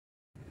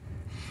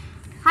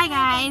Hi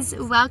guys,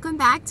 welcome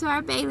back to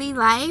our Bailey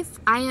life.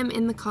 I am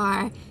in the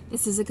car.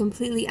 This is a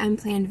completely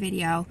unplanned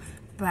video,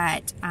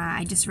 but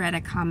I just read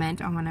a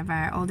comment on one of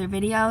our older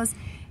videos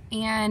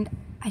and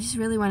I just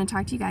really want to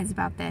talk to you guys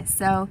about this.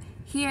 So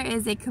here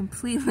is a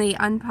completely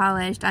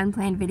unpolished,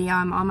 unplanned video.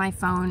 I'm on my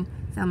phone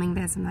filming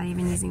this. I'm not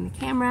even using the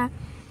camera,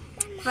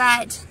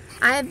 but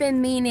I have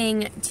been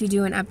meaning to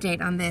do an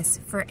update on this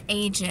for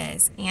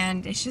ages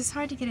and it's just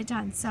hard to get it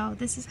done. So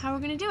this is how we're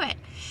going to do it.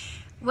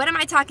 What am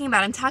I talking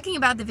about? I'm talking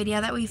about the video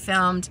that we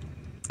filmed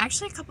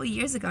actually a couple of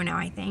years ago now,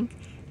 I think,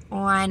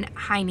 on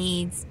high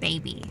needs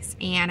babies.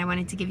 And I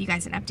wanted to give you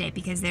guys an update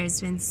because there's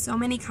been so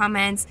many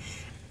comments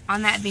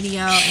on that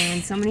video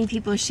and so many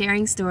people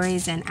sharing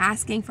stories and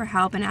asking for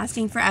help and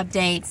asking for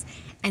updates.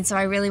 And so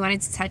I really wanted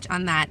to touch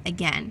on that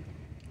again.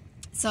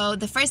 So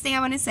the first thing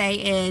I want to say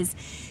is,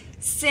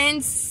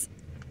 since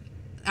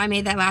I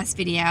made that last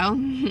video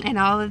and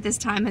all of this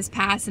time has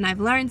passed and I've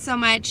learned so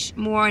much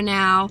more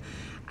now,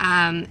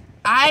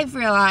 I've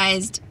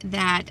realized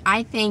that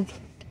I think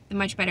the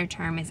much better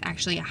term is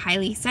actually a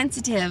highly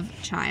sensitive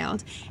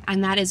child,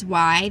 and that is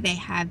why they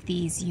have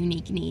these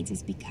unique needs,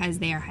 is because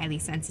they are highly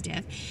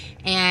sensitive.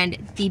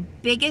 And the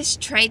biggest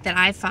trait that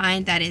I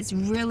find that is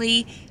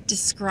really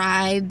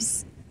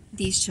describes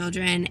these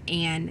children,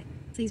 and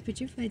please put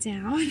your foot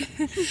down,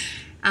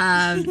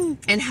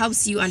 and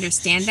helps you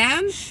understand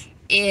them,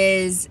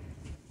 is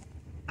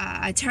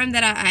a term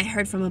that I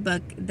heard from a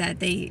book that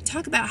they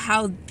talk about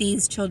how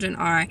these children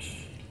are.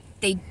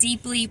 They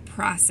deeply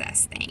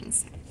process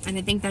things. And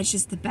I think that's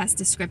just the best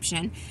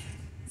description.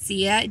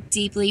 Sia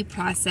deeply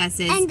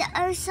processes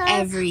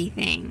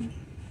everything.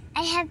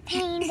 I have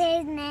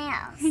painted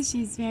nails.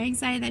 She's very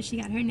excited that she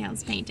got her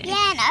nails painted.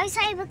 Yeah, and I'm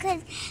sorry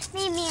because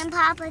Mimi and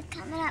Papa are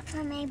coming up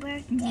for my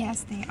birthday.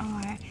 Yes, they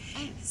are.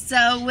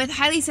 So with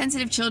highly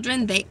sensitive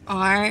children, they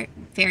are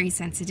very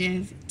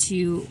sensitive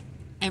to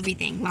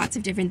everything, lots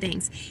of different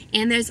things.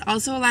 And there's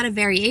also a lot of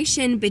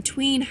variation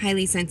between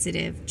highly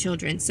sensitive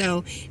children.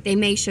 So they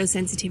may show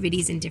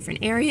sensitivities in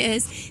different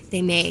areas.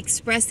 They may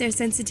express their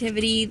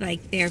sensitivity,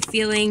 like their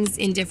feelings,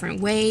 in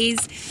different ways.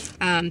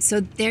 So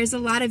there's a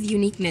lot of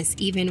uniqueness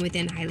even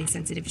within highly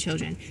sensitive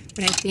children.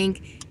 But I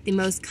think the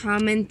most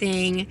common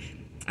thing,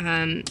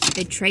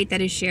 the trait that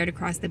is shared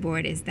across the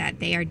board, is that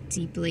they are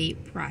deeply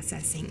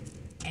processing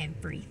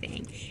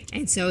everything.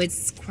 And so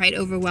it's quite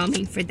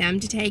overwhelming for them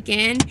to take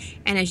in,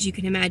 and as you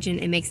can imagine,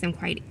 it makes them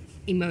quite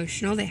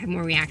emotional. They have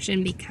more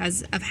reaction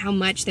because of how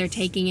much they're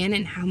taking in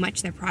and how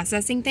much they're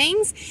processing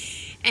things.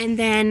 And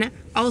then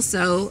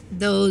also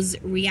those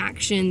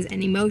reactions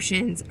and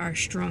emotions are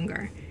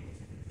stronger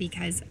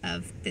because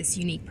of this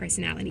unique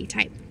personality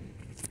type.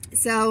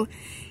 So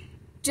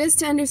just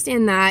to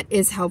understand that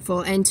is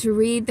helpful, and to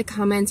read the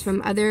comments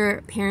from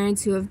other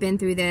parents who have been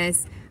through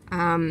this,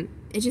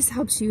 it just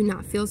helps you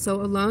not feel so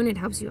alone. It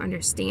helps you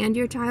understand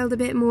your child a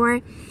bit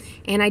more.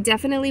 And I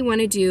definitely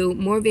want to do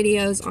more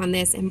videos on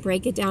this and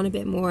break it down a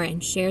bit more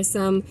and share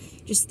some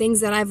just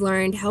things that I've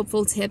learned,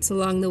 helpful tips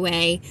along the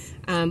way.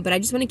 But I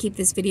just want to keep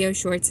this video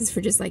short since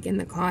we're just like in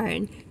the car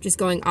and just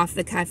going off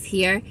the cuff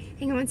here.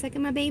 Hang on one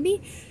second, my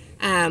baby.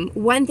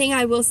 One thing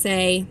I will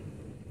say,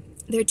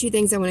 there are two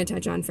things I want to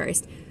touch on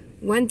first.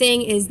 One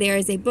thing is, there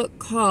is a book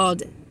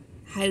called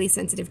Highly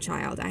Sensitive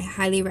Child. I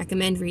highly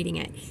recommend reading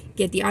it.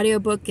 Get the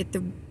audiobook, get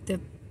the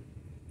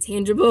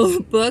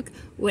tangible book,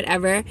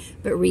 whatever,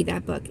 but read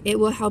that book. It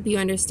will help you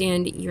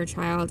understand your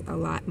child a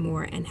lot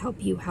more and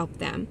help you help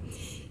them.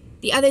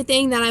 The other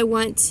thing that I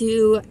want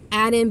to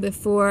add in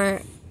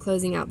before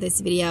closing out this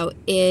video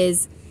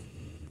is,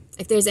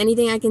 if there's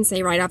anything I can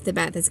say right off the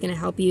bat that's going to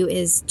help you,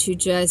 is to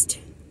just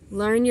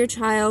learn your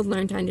child,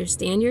 learn to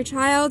understand your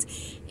child,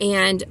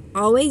 and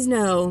always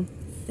know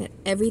that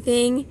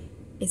everything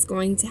is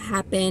going to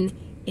happen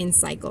in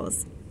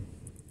cycles.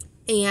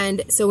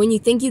 And so when you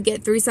think you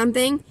get through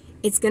something,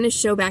 it's going to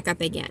show back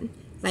up again.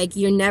 Like,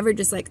 you're never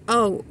just like,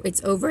 oh,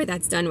 it's over,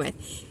 that's done with.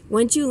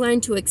 Once you learn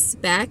to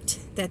expect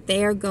that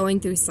they are going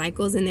through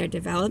cycles in their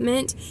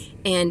development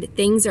and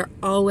things are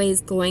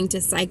always going to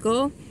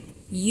cycle,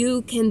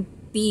 you can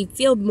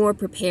feel more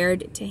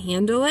prepared to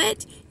handle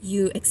it.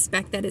 You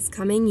expect that it's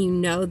coming, you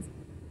know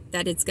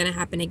that it's going to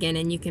happen again,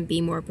 and you can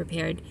be more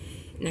prepared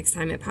next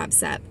time it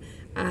pops up.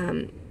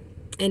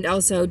 And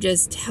also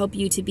just help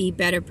you to be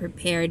better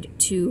prepared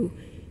to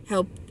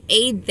help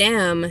aid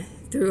them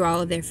through all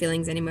of their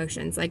feelings and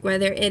emotions. Like,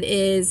 whether it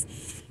is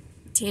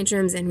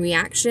tantrums and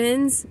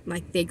reactions,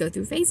 like they go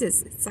through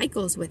phases,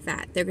 cycles with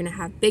that. They're going to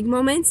have big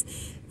moments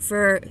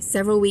for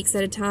several weeks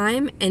at a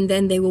time, and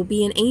then they will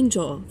be an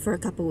angel for a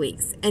couple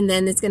weeks, and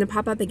then it's going to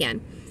pop up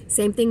again.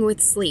 Same thing with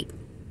sleep.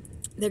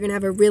 They're going to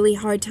have a really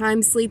hard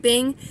time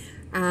sleeping,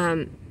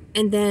 and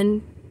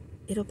then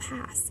it'll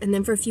pass. And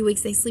then for a few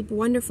weeks they sleep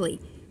wonderfully.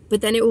 But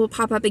then it will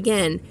pop up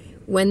again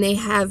when they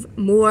have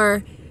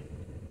more,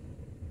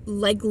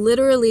 like,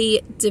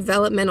 literally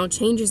developmental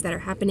changes that are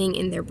happening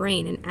in their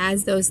brain. And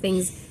as those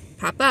things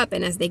pop up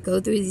and as they go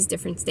through these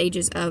different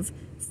stages of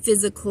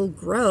physical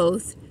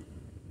growth,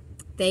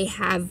 they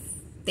have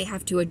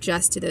to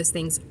adjust to those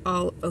things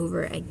all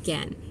over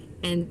again.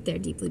 and they're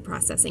deeply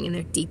processing and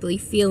they're deeply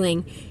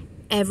feeling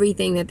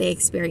everything that they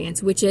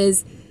experience, which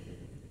is,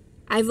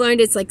 I've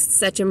learned it's like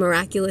such a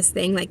miraculous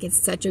thing. Like it's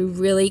such a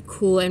really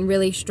cool and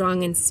really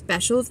strong and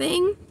special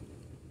thing.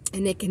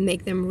 And it can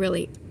make them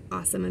really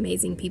awesome,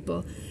 amazing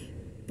people.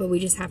 But we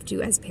just have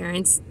to, as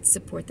parents,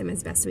 support them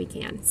as best we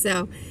can.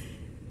 So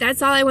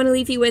that's all I want to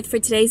leave you with for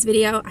today's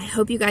video. I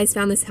hope you guys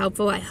found this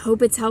helpful. I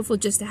hope it's helpful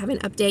just to have an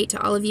update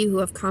to all of you who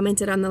have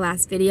commented on the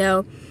last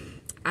video.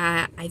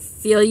 I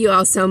feel you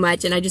all so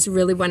much, and I just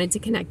really wanted to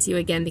connect to you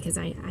again because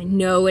I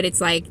know what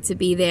it's like to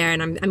be there,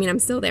 and I'm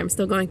still there. I'm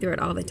still going through it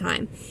all the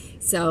time.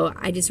 So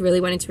I just really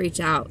wanted to reach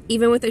out,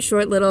 even with a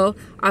short little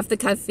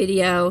off-the-cuff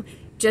video,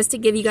 just to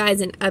give you guys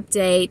an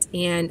update,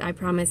 and I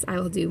promise I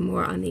will do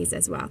more on these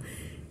as well.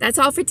 That's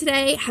all for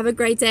today. Have a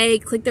great day.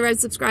 Click the red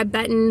subscribe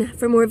button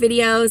for more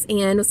videos,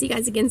 and we'll see you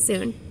guys again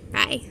soon.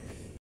 Bye.